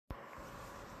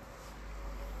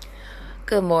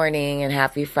Good morning and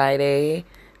happy Friday.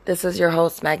 This is your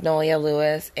host, Magnolia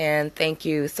Lewis, and thank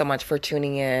you so much for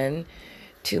tuning in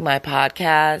to my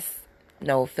podcast,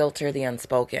 No Filter the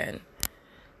Unspoken.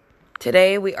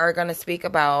 Today we are going to speak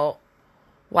about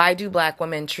why do black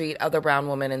women treat other brown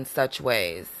women in such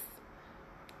ways?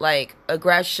 Like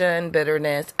aggression,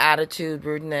 bitterness, attitude,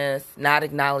 rudeness, not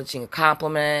acknowledging a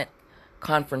compliment,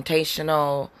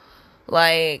 confrontational.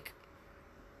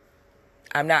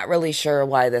 I'm not really sure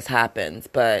why this happens,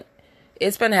 but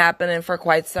it's been happening for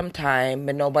quite some time,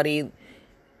 but nobody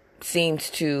seems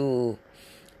to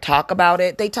talk about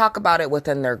it. They talk about it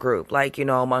within their group,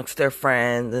 amongst their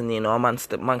friends and,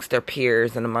 amongst their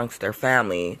peers and amongst their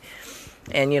family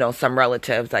and, some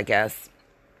relatives, I guess.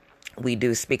 We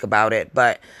do speak about it,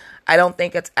 but I don't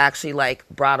think it's actually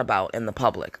brought about in the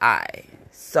public eye.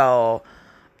 So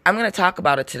I'm going to talk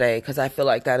about it today because I feel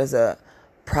like that is a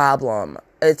problem.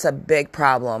 It's a big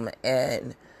problem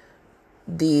in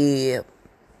the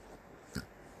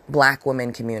black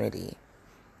women community.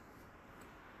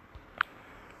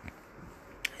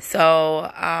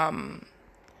 So,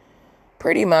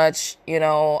 pretty much,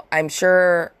 I'm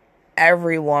sure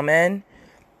every woman,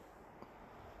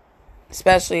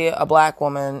 especially a black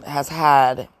woman, has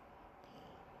had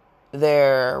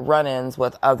their run-ins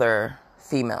with other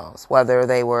females, whether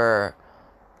they were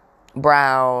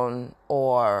brown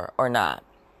or not.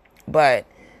 But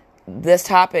this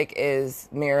topic is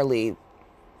merely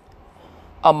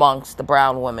amongst the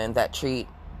brown women that treat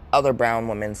other brown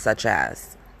women such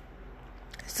as.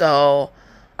 So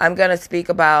I'm going to speak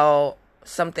about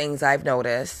some things I've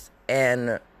noticed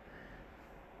in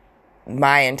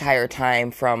my entire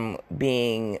time from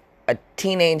being a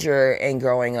teenager and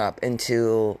growing up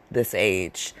into this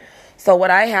age. So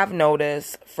what I have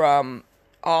noticed from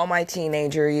all my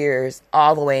teenager years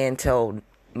all the way until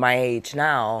my age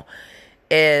now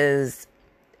is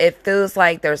it feels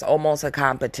like there's almost a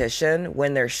competition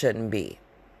when there shouldn't be.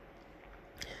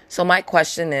 So my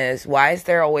question is, why is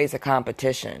there always a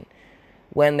competition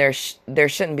when there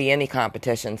shouldn't be any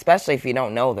competition, especially if you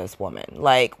don't know this woman?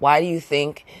 Why do you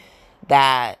think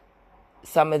that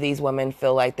some of these women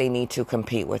feel like they need to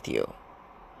compete with you?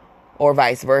 Or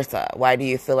vice versa. Why do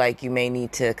you feel like you may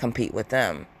need to compete with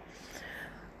them?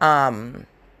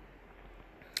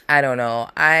 I don't know.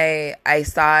 I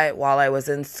saw it while I was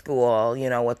in school,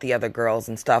 with the other girls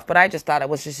and stuff. But I just thought it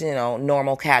was just,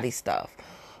 normal catty stuff.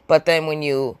 But then when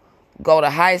you go to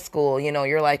high school,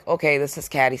 you're like, okay, this is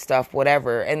catty stuff,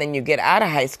 whatever. And then you get out of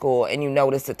high school and you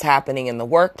notice it's happening in the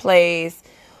workplace.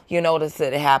 You notice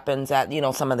it happens at,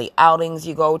 some of the outings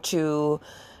you go to.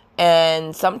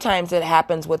 And sometimes it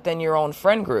happens within your own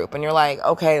friend group. And you're like,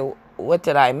 okay, what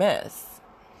did I miss?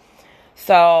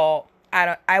 So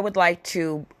I would like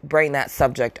to bring that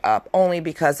subject up only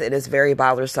because it is very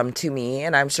bothersome to me,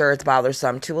 and I'm sure it's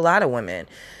bothersome to a lot of women.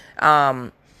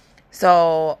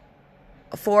 So,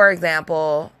 for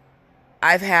example,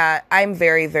 I'm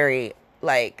very, very,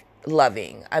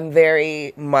 loving. I'm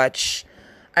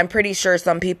pretty sure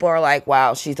some people are like,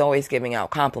 wow, she's always giving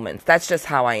out compliments. That's just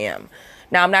how I am.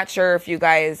 Now, I'm not sure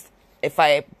if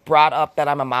I brought up that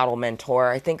I'm a model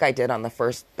mentor. I think I did on the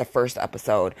first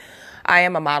episode. I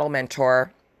am a model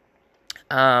mentor.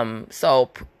 So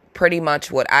pretty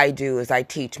much what I do is I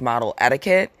teach model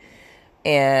etiquette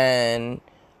and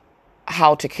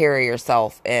how to carry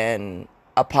yourself in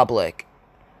the public,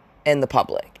 and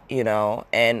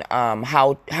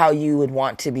how you would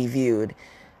want to be viewed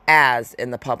as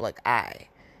in the public eye.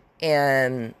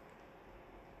 And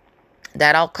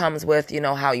that all comes with,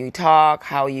 how you talk,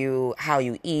 how you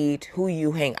eat, who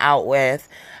you hang out with,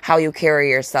 how you carry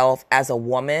yourself as a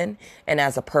woman and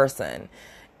as a person.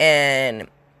 And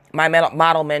my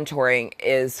model mentoring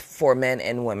is for men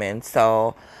and women.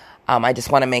 So I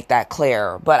just want to make that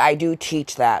clear. But I do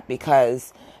teach that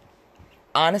because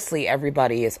honestly,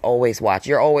 everybody is always watched.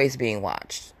 You're always being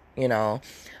watched. I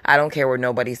don't care what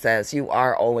nobody says. You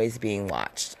are always being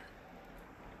watched.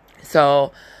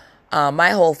 So my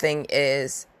whole thing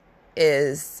is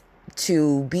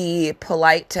to be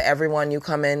polite to everyone you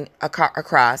come in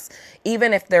across,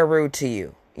 even if they're rude to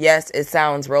you. Yes, it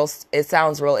sounds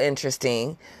real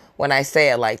interesting when I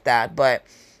say it like that, but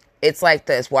it's like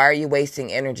this. Why are you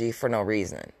wasting energy for no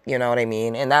reason? You know what I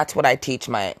mean? And that's what I teach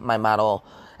my model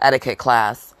etiquette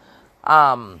class.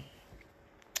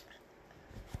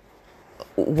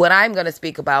 What I'm going to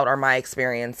speak about are my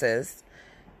experiences,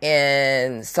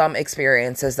 and some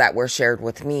experiences that were shared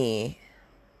with me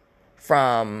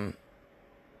from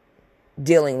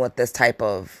dealing with this type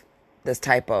of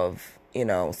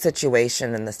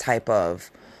situation and this type of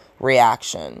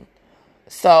reaction.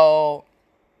 So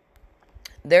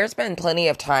there's been plenty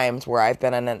of times where I've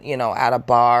been at a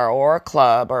bar or a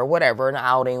club or whatever, an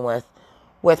outing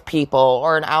with people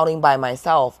or an outing by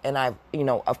myself, and I've,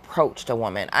 approached a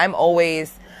woman. I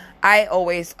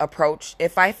always approach,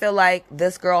 if I feel like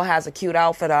this girl has a cute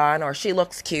outfit on, or she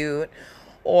looks cute,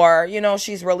 or,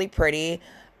 she's really pretty,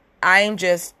 I'm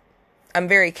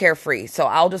very carefree. So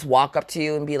I'll just walk up to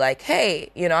you and be like,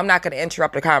 hey, I'm not going to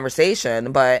interrupt the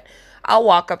conversation, but I'll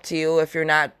walk up to you if you're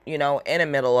not, in the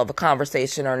middle of a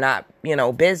conversation or not,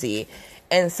 busy,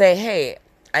 and say, hey,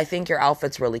 I think your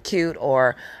outfit's really cute,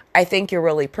 or I think you're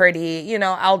really pretty.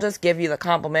 I'll just give you the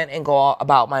compliment and go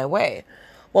about my way.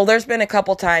 Well, there's been a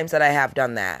couple times that I have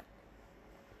done that.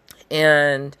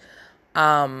 And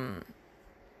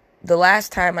the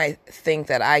last time I think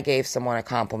that I gave someone a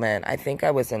compliment, I think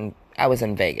I was in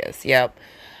Vegas. Yep.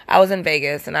 I was in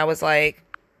Vegas, and I was like,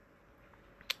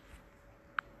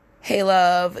 hey,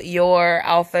 love, your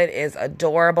outfit is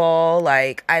adorable.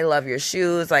 Like, I love your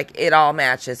shoes. Like, it all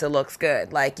matches. It looks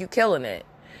good. Like, you killing it.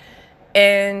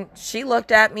 And she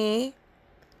looked at me.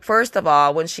 First of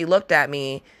all, when she looked at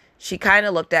me, she kind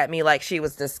of looked at me like she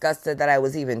was disgusted that I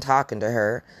was even talking to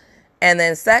her. And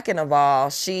then second of all,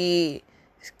 she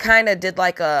kind of did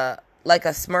like a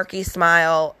smirky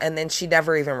smile, and then she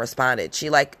never even responded. She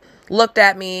looked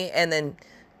at me and then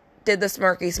did the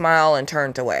smirky smile and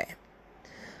turned away.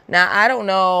 Now, I don't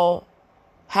know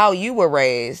how you were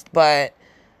raised, but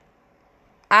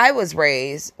I was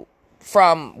raised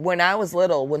from when I was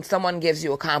little. When someone gives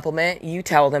you a compliment, you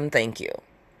tell them thank you.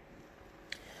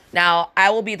 Now,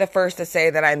 I will be the first to say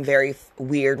that I'm very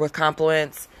weird with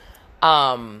compliments.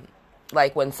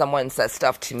 Like when someone says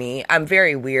stuff to me, I'm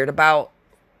very weird about,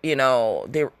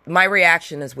 my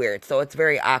reaction is weird. So it's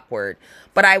very awkward.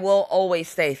 But I will always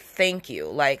say thank you.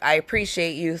 Like, I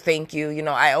appreciate you. Thank you.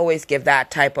 I always give that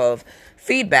type of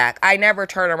feedback. I never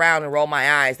turn around and roll my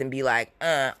eyes and be like,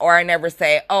 or I never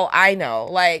say, oh, I know.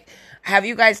 Like, have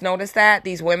you guys noticed that?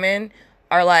 These women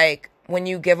are like, when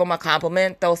you give them a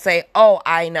compliment, they'll say, oh,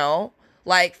 I know.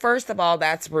 Like, first of all,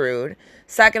 that's rude.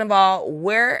 Second of all,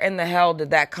 where in the hell did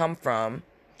that come from?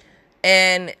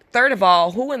 And third of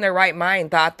all, who in their right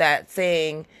mind thought that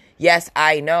saying, yes,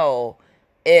 I know,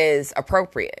 is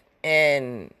appropriate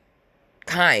and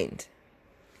kind?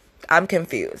 I'm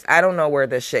confused. I don't know where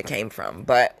this shit came from,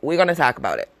 but we're going to talk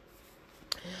about it.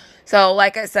 So,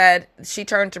 like I said, she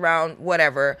turned around,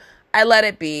 whatever. I let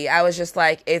it be. I was just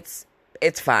like, it's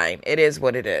fine. It is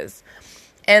what it is.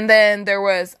 And then there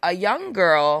was a young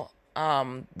girl.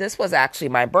 This was actually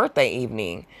my birthday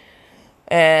evening.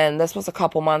 And this was a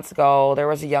couple months ago. There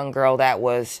was a young girl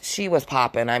she was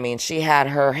popping. I mean, she had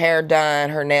her hair done.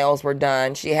 Her nails were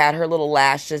done. She had her little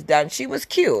lashes done. She was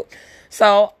cute.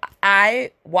 So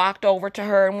I walked over to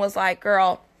her and was like,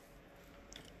 girl,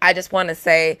 I just want to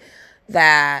say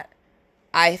that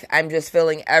I'm just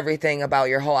feeling everything about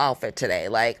your whole outfit today.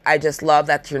 Like, I just love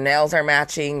that your nails are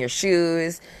matching your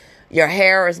shoes. Your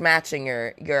hair is matching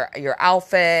your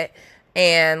outfit.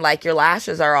 And like, your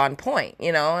lashes are on point,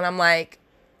 And I'm like,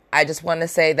 I just want to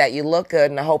say that you look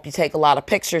good, and I hope you take a lot of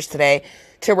pictures today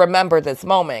to remember this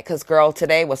moment. Because, girl,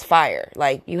 today was fire.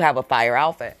 Like, you have a fire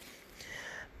outfit.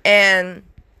 And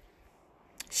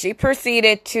she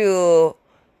proceeded to,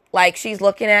 like, she's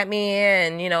looking at me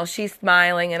and, she's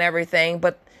smiling and everything.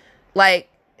 But, like,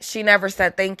 she never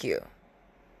said thank you.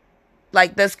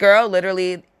 Like, this girl,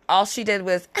 literally, all she did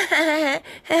was,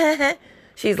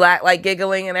 she's like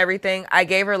giggling and everything. I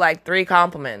gave her like 3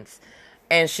 compliments.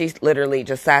 And she literally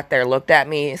just sat there, looked at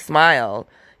me, smiled,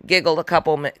 giggled a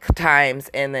couple times,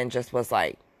 and then just was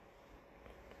like,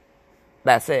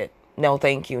 that's it. No,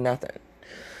 thank you, nothing.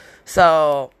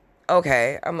 So,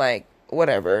 okay. I'm like,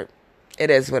 whatever. It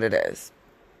is what it is.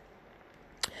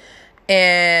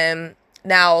 And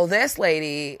now this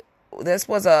lady, this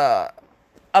was a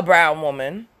brown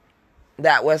woman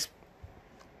that was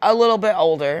a little bit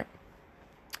older.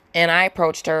 And I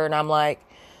approached her and I'm like,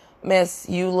 Miss,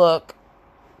 you look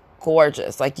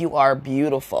gorgeous. Like, you are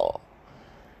beautiful.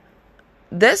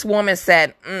 This woman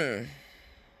said,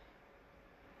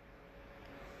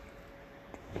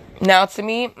 Now, to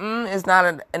me, is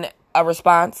not a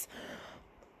response.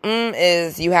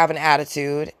 Is you have an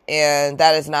attitude, and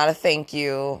that is not a thank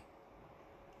you.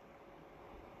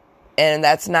 And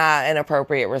that's not an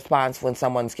appropriate response when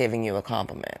someone's giving you a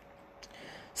compliment.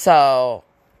 So,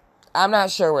 I'm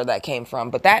not sure where that came from,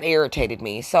 but that irritated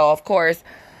me. So, of course,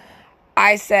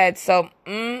 I said, so,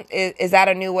 is that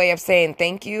a new way of saying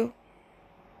thank you?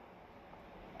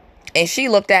 And she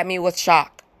looked at me with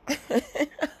shock.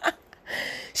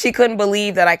 She couldn't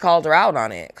believe that I called her out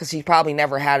on it, because she probably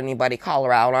never had anybody call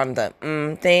her out on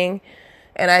the thing.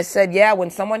 And I said, yeah, when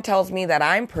someone tells me that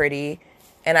I'm pretty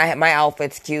and my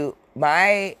outfit's cute,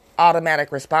 my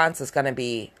automatic response is going to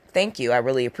be, thank you, I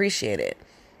really appreciate it.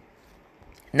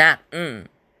 Not,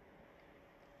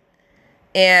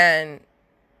 And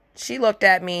she looked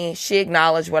at me. She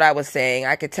acknowledged what I was saying.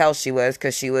 I could tell she was,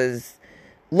 because she was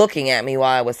looking at me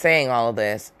while I was saying all of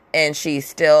this. And she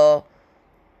still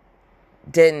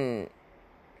didn't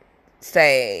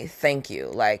say thank you.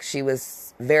 Like, she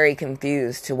was very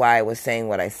confused to why I was saying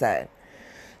what I said.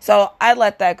 So I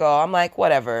let that go. I'm like,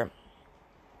 whatever.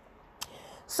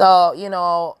 So,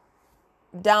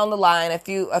 down the line, a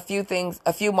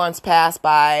few months pass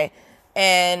by,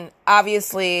 and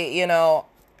obviously,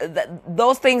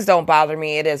 those things don't bother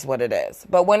me. It is what it is.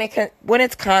 But when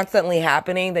it's constantly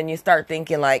happening, then you start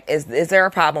thinking, like, is there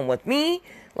a problem with me?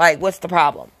 Like, what's the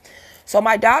problem? So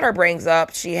my daughter brings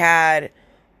up, she had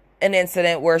an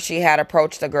incident where she had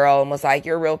approached a girl and was like,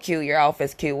 you're real cute, your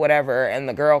outfit's cute, whatever. And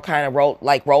the girl kind of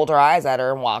rolled her eyes at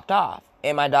her and walked off.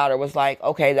 And my daughter was like,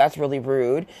 okay, that's really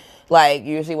rude. Like,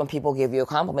 usually when people give you a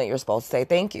compliment, you're supposed to say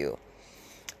thank you.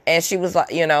 And she was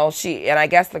like, and I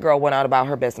guess the girl went out about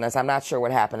her business. I'm not sure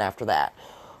what happened after that.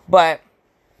 But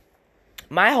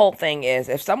my whole thing is,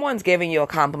 if someone's giving you a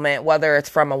compliment, whether it's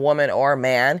from a woman or a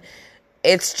man,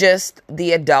 it's just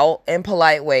the adult and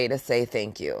polite way to say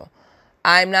thank you.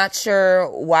 I'm not sure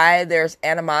why there's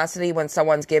animosity when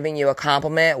someone's giving you a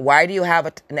compliment. Why do you have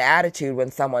an attitude when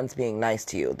someone's being nice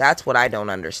to you? That's what I don't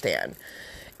understand.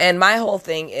 And my whole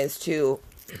thing is to,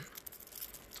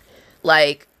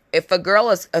 like, if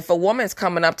a woman's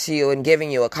coming up to you and giving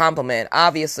you a compliment,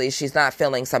 obviously she's not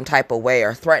feeling some type of way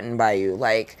or threatened by you.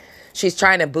 Like, she's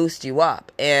trying to boost you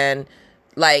up. And,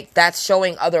 like, that's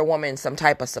showing other women some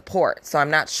type of support. So I'm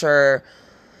not sure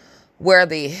where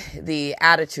the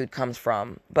attitude comes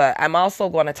from. But I'm also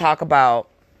going to talk about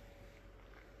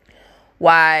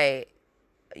why,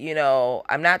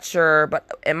 I'm not sure,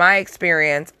 but in my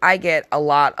experience, I get a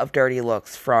lot of dirty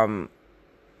looks from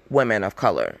women of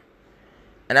color.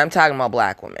 And I'm talking about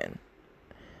black women.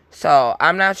 So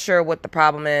I'm not sure what the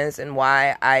problem is and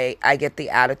why I get the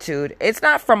attitude. It's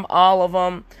not from all of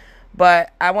them,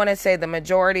 but I want to say the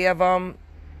majority of them.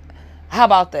 How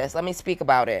about this? Let me speak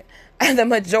about it. The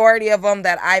majority of them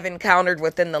that I've encountered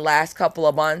within the last couple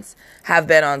of months have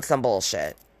been on some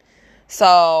bullshit.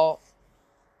 So,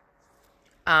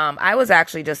 I was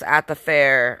actually just at the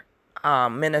fair,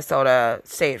 Minnesota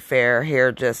State Fair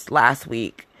here just last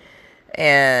week.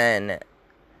 And,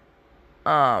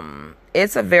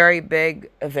 it's a very big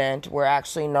event. We're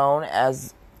actually known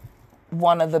as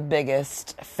one of the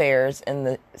biggest fairs in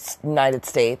the United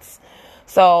States.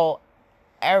 So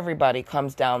everybody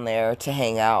comes down there to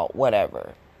hang out,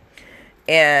 whatever.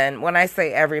 And when I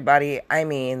say everybody, I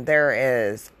mean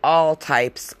there is all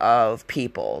types of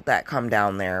people that come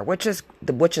down there, which is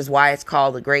why it's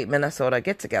called the Great Minnesota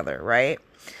Get Together, right?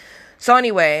 So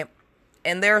anyway,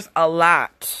 and there's a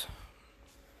lot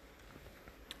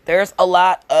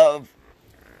of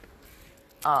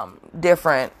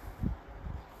different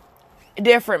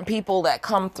people that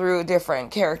come through,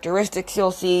 different characteristics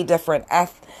you'll see, different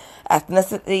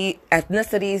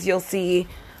ethnicities you'll see,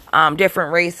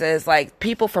 different races, like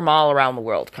people from all around the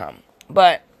world come.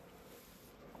 But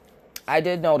I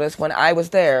did notice when I was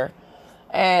there,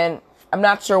 and I'm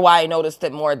not sure why I noticed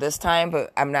it more this time,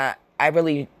 but I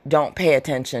really don't pay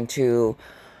attention to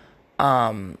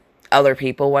other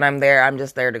people when I'm there. I'm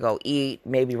just there to go eat,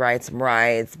 maybe ride some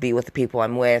rides, be with the people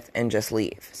I'm with, and just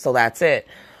leave. So that's it.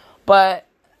 But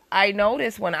I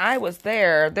noticed when I was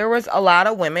there was a lot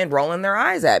of women rolling their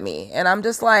eyes at me. And I'm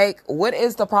just like, what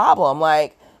is the problem?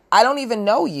 Like, I don't even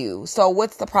know you. So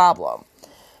what's the problem?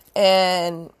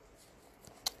 And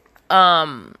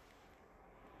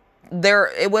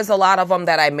it was a lot of them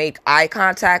that I made eye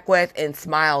contact with and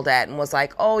smiled at and was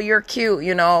like, oh, you're cute,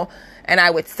 And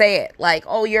I would say it like,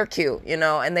 oh, you're cute,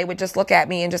 And they would just look at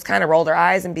me and just kind of roll their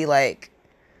eyes and be like,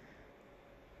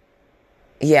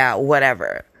 yeah,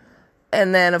 whatever.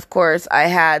 And then, of course, I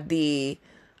had the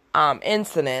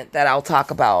incident that I'll talk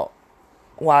about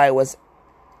while I was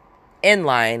in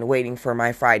line waiting for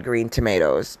my fried green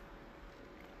tomatoes.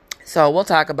 So we'll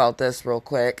talk about this real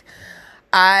quick.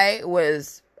 I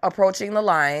was approaching the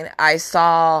line. I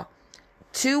saw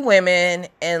 2 women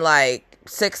and like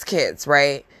 6 kids,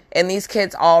 right? And these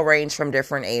kids all range from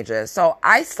different ages. So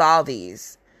I saw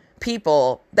these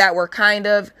people that were kind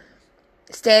of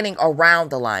standing around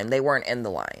the line. They weren't in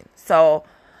the line. So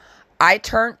I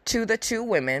turned to the 2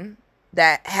 women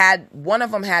that one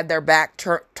of them had their back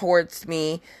towards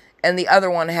me and the other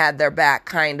one had their back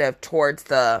kind of towards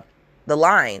the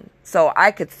line. So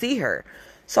I could see her.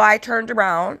 So I turned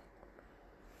around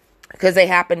because they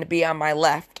happened to be on my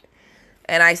left.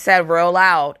 And I said real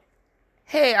loud,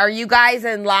 hey, are you guys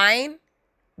in line?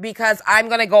 Because I'm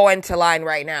going to go into line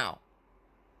right now.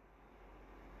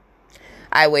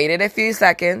 I waited a few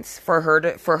seconds for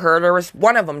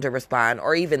one of them to respond,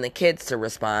 or even the kids to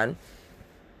respond.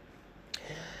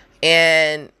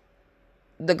 And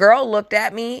the girl looked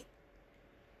at me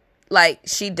like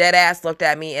she dead ass looked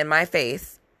at me in my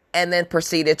face, and then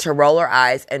proceeded to roll her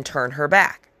eyes and turn her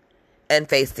back and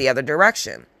face the other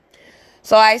direction.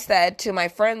 So I said to my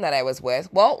friend that I was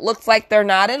with, well, looks like they're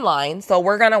not in line, so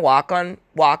we're going to walk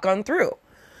on through.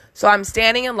 So I'm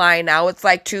standing in line. Now it's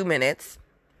like 2 minutes.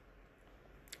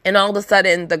 And all of a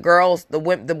sudden,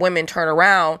 the women turn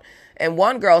around, and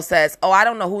one girl says, oh, I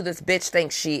don't know who this bitch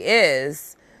thinks she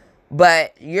is,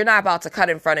 but you're not about to cut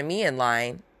in front of me in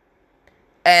line.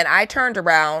 And I turned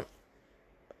around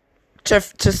to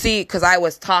see, because I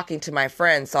was talking to my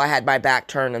friend, so I had my back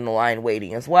turned in the line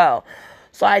waiting as well.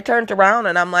 So I turned around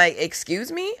and I'm like,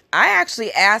 excuse me? I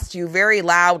actually asked you very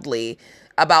loudly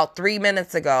about 3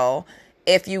 minutes ago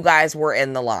if you guys were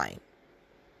in the line.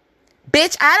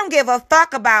 Bitch, I don't give a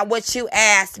fuck about what you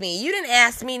asked me. You didn't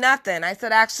ask me nothing. I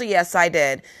said, actually, yes, I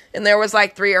did. And there was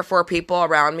like 3 or 4 people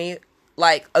around me,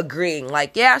 like, agreeing.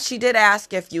 Like, yeah, she did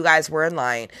ask if you guys were in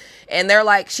line. And they're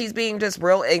like, she's being just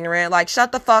real ignorant. Like,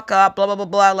 shut the fuck up, blah, blah, blah,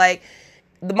 blah. Like,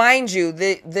 mind you,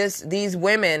 these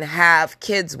women have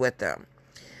kids with them.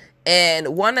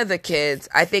 And one of the kids,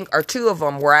 I think, or 2 of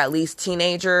them were at least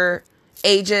teenager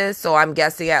ages. So I'm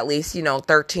guessing at least,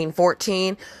 13,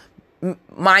 14.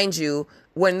 Mind you,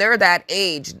 when they're that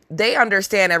age, they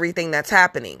understand everything that's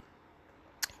happening.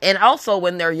 And also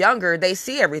when they're younger, they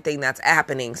see everything that's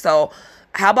happening. So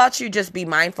how about you just be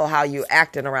mindful how you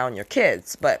acting around your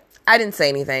kids? But I didn't say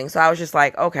anything. So I was just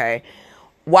like, okay,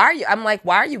 why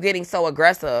are you getting so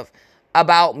aggressive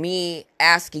about me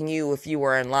asking you if you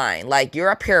were in line? Like, you're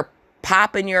up here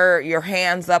popping your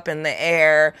hands up in the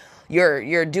air.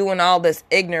 You're doing all this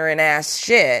ignorant ass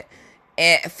shit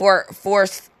and for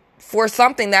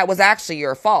something that was actually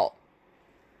your fault.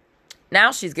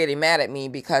 Now she's getting mad at me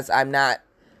because I'm not,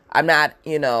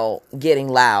 getting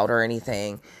loud or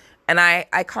anything. And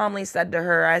I calmly said to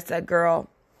her, I said, girl,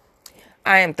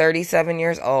 I am 37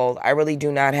 years old. I really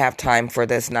do not have time for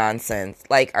this nonsense.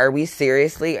 Like, are you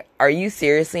seriously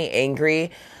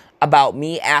angry about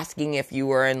me asking if you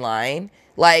were in line?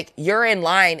 Like, you're in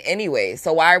line anyway,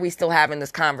 so why are we still having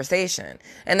this conversation?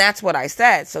 And that's what I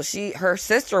said. So her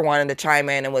sister wanted to chime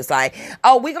in and was like,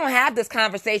 oh, we're going to have this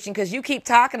conversation because you keep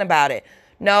talking about it.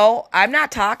 No, I'm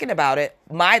not talking about it.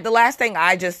 The last thing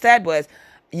I just said was,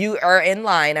 you are in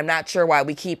line. I'm not sure why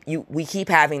we keep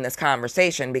having this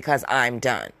conversation because I'm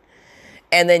done.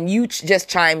 And then you just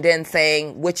chimed in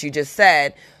saying what you just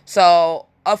said. So,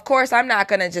 of course, I'm not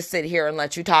going to just sit here and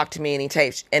let you talk to me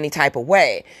any type of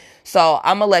way. So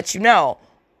I'm going to let you know,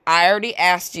 I already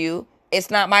asked you.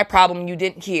 It's not my problem you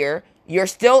didn't hear. You're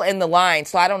still in the line,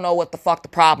 so I don't know what the fuck the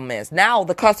problem is. Now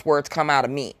the cuss words come out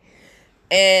of me.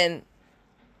 And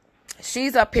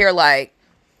she's up here like,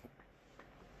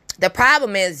 the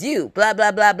problem is you, blah,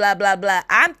 blah, blah, blah, blah, blah.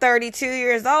 I'm 32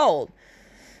 years old.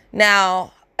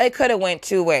 Now, it could have went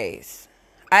 2 ways.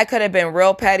 I could have been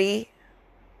real petty,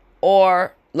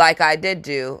 or like I did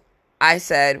do, I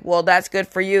said, well, that's good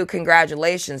for you.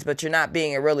 Congratulations. But you're not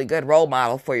being a really good role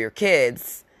model for your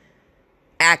kids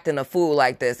acting a fool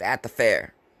like this at the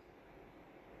fair.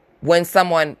 When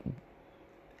someone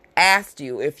asked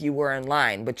you if you were in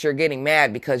line, but you're getting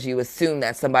mad because you assume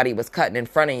that somebody was cutting in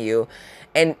front of you.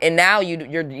 And now you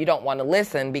don't want to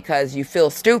listen because you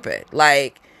feel stupid.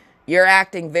 Like, you're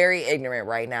acting very ignorant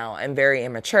right now and very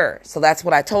immature. So that's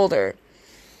what I told her.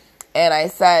 And I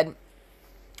said,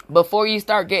 before you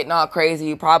start getting all crazy,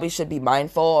 you probably should be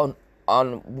mindful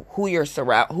on who you're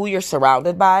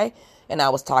surrounded by. And I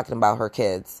was talking about her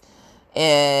kids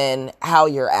and how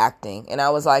you're acting. And I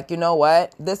was like, you know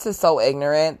what? This is so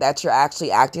ignorant that you're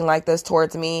actually acting like this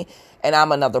towards me, and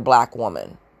I'm another black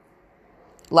woman.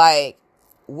 Like,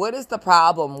 what is the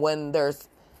problem when there's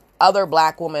other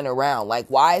black women around? Like,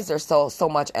 why is there so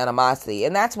much animosity?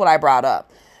 And that's what I brought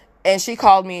up. And she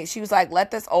called me. She was like,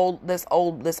 let this old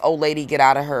lady get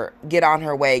on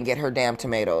her way and get her damn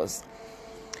tomatoes.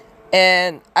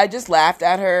 And I just laughed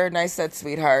at her and I said,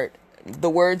 sweetheart, the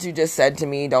words you just said to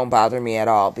me don't bother me at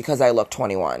all because I look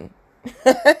 21.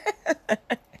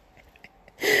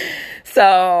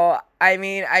 So, I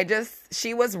mean,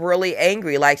 she was really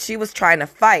angry. Like, she was trying to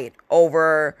fight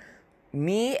over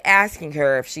me asking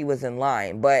her if she was in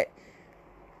line. But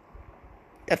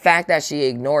the fact that she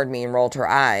ignored me and rolled her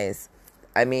eyes,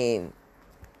 I mean,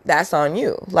 that's on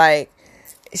you. Like,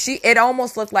 it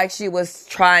almost looked like she was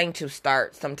trying to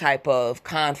start some type of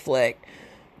conflict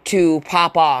to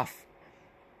pop off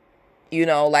You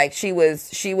know, like she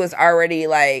was already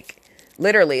like,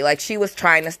 literally, like she was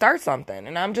trying to start something.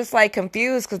 And I'm just like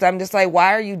confused because I'm just like,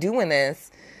 why are you doing this?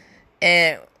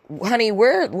 And honey,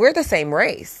 we're the same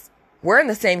race. We're in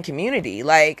the same community.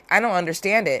 Like, I don't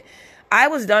understand it. I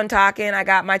was done talking. I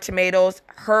got my tomatoes.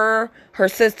 Her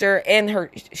sister, and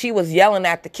she was yelling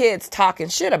at the kids, talking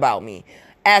shit about me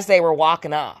as they were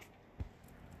walking off.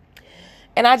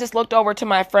 And I just looked over to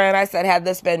my friend. I said, had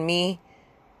this been me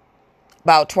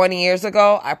about 20 years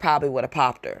ago, I probably would have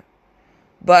popped her.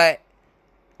 But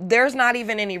there's not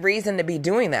even any reason to be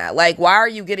doing that. Like, why are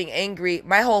you getting angry?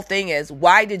 My whole thing is,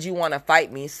 why did you want to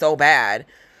fight me so bad?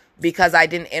 Because I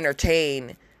didn't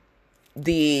entertain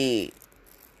the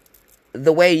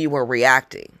way you were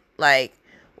reacting. Like,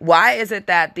 why is it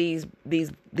that these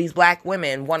black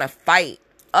women want to fight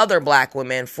other black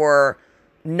women for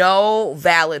no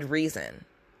valid reason?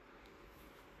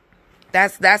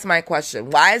 That's my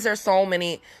question. Why is there so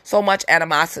much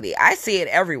animosity? I see it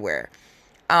everywhere.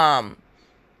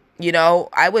 You know,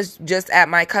 I was just at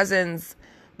my cousin's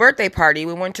birthday party.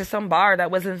 We went to some bar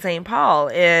that was in St. Paul,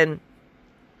 and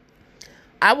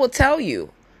I will tell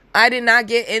you, I did not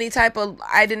feel any type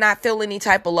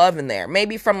of love in there.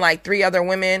 Maybe from like 3 other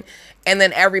women, and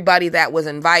then everybody that was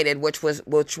invited, which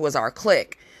was our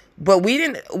clique. But we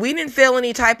didn't feel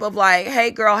any type of like, hey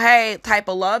girl, hey type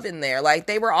of love in there. Like,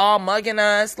 they were all mugging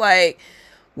us, like,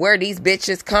 where these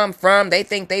bitches come from. They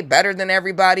think they better than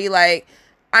everybody. Like,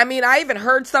 I mean, I even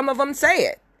heard some of them say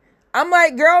it. I'm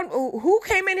like, girl, who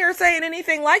came in here saying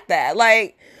anything like that?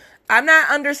 Like, I'm not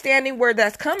understanding where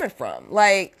that's coming from.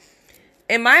 Like,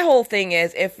 and my whole thing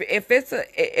is,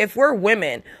 if we're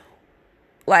women,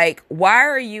 like, why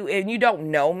are you, and you don't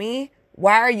know me,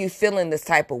 why are you feeling this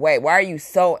type of way? Why are you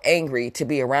so angry to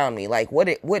be around me? Like, what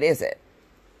is it?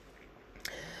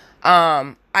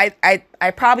 I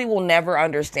probably will never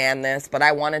understand this, but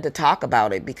I wanted to talk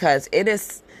about it because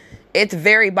it's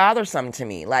very bothersome to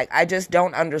me. Like, I just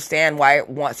don't understand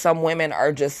why some women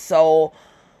are just so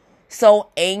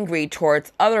angry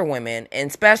towards other women, and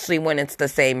especially when it's the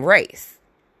same race.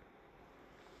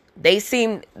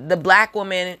 The black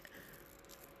women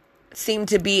seem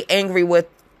to be angry with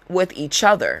each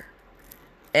other.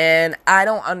 And I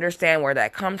don't understand where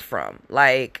that comes from.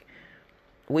 Like,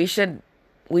 we should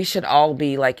all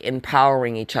be like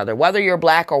empowering each other, whether you're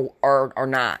black or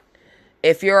not.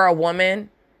 If you're a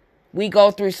woman, we go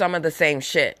through some of the same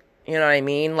shit. You know what I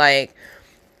mean? Like,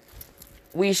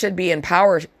 we should be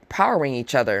empowering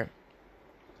each other.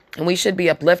 And we should be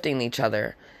uplifting each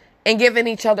other and giving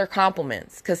each other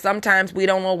compliments. Because sometimes we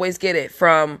don't always get it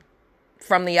from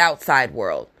the outside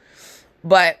world.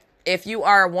 But if you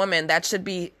are a woman, that should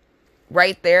be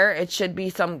right there. It should be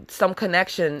some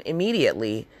connection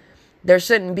immediately. There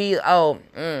shouldn't be,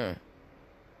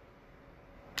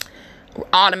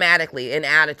 automatically an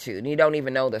attitude. You don't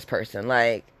even know this person.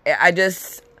 Like, I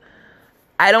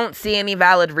don't see any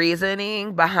valid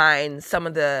reasoning behind some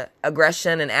of the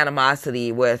aggression and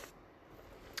animosity with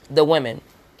the women.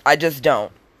 I just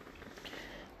don't.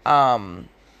 And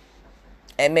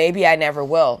maybe I never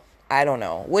will. I don't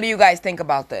know. What do you guys think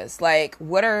about this? Like,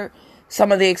 what are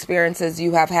some of the experiences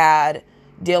you have had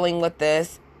dealing with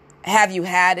this? Have you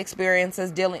had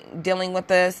experiences dealing with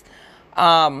this?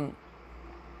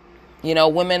 You know,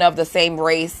 women of the same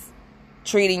race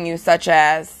treating you such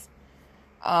as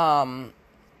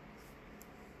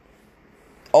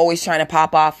always trying to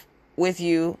pop off with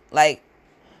you, like,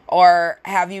 or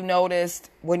have you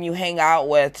noticed when you hang out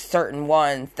with certain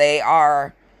ones, they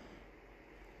are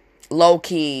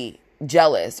low-key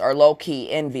jealous or low-key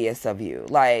envious of you?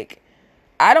 Like,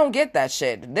 I don't get that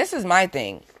shit. This is my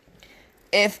thing.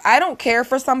 If I don't care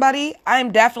for somebody,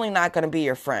 I'm definitely not going to be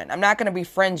your friend. I'm not going to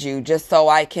befriend you just so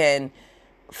I can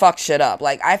fuck shit up.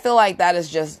 Like, I feel like that is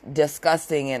just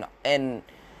disgusting in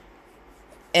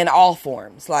all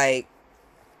forms. Like,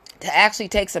 to actually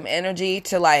take some energy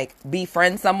to, like,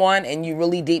 befriend someone and you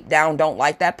really deep down don't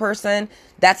like that person,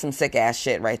 that's some sick ass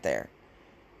shit right there.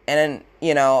 And,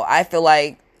 you know, I feel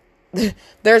like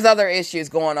there's other issues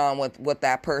going on with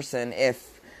that person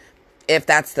if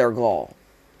that's their goal,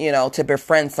 you know, to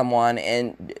befriend someone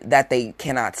and that they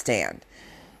cannot stand.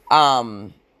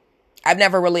 I've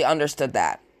never really understood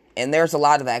that. And there's a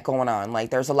lot of that going on. Like,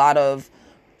 there's a lot of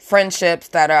friendships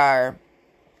that are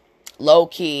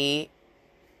low-key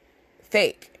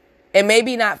fake. And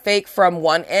maybe not fake from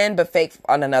one end, but fake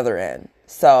on another end.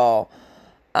 So,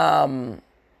 why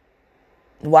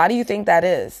do you think that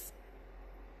is?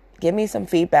 Give me some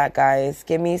feedback, guys.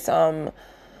 Give me some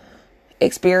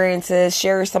experiences.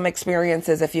 Share some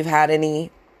experiences if you've had any.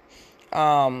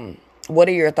 What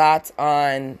are your thoughts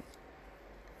on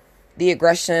the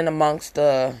aggression amongst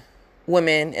the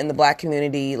women in the Black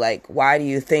community, like, why do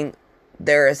you think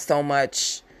there is so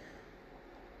much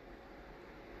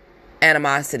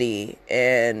animosity,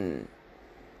 and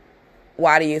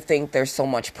why do you think there's so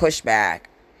much pushback,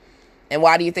 and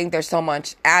why do you think there's so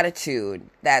much attitude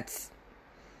that's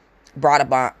brought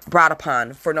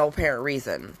upon for no apparent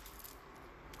reason?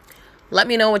 Let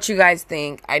me know what you guys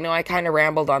think. I know I kind of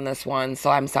rambled on this one, so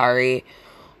I'm sorry.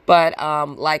 But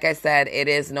like I said, it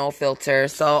is no filter.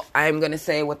 So I'm going to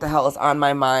say what the hell is on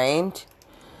my mind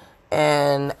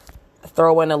and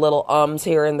throw in a little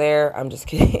here and there. I'm just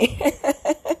kidding.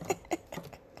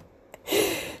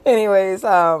 Anyways,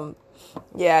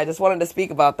 yeah, I just wanted to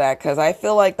speak about that because I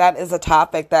feel like that is a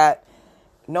topic that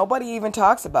nobody even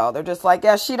talks about. They're just like,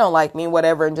 yeah, she don't like me,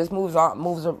 whatever, and just moves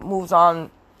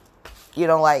on, you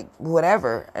know, like,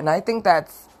 whatever. And I think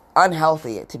that's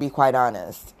unhealthy, to be quite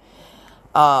honest.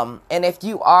 And if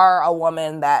you are a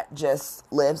woman that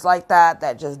just lives like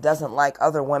that just doesn't like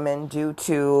other women due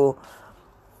to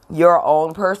your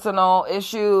own personal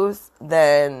issues,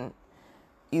 then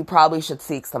you probably should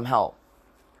seek some help,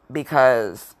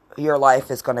 because your life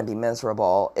is going to be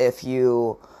miserable if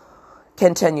you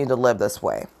continue to live this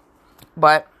way.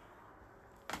 But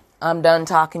I'm done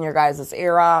talking your guys'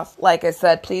 ear off. Like I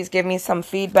said, please give me some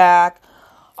feedback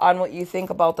on what you think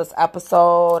about this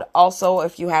episode. Also,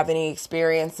 if you have any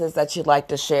experiences that you'd like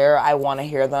to share, I want to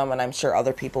hear them, and I'm sure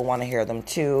other people want to hear them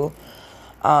too.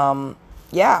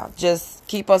 Yeah, just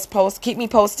keep me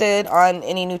posted on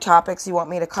any new topics you want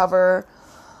me to cover.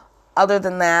 Other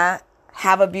than that,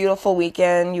 have a beautiful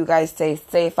weekend. You guys stay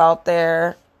safe out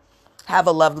there. Have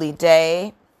a lovely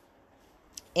day.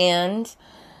 And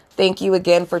thank you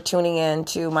again for tuning in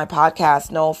to my podcast,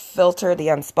 No Filter, The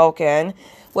Unspoken,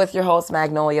 with your host,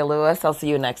 Magnolia Lewis. I'll see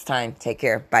you next time. Take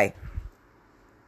care. Bye.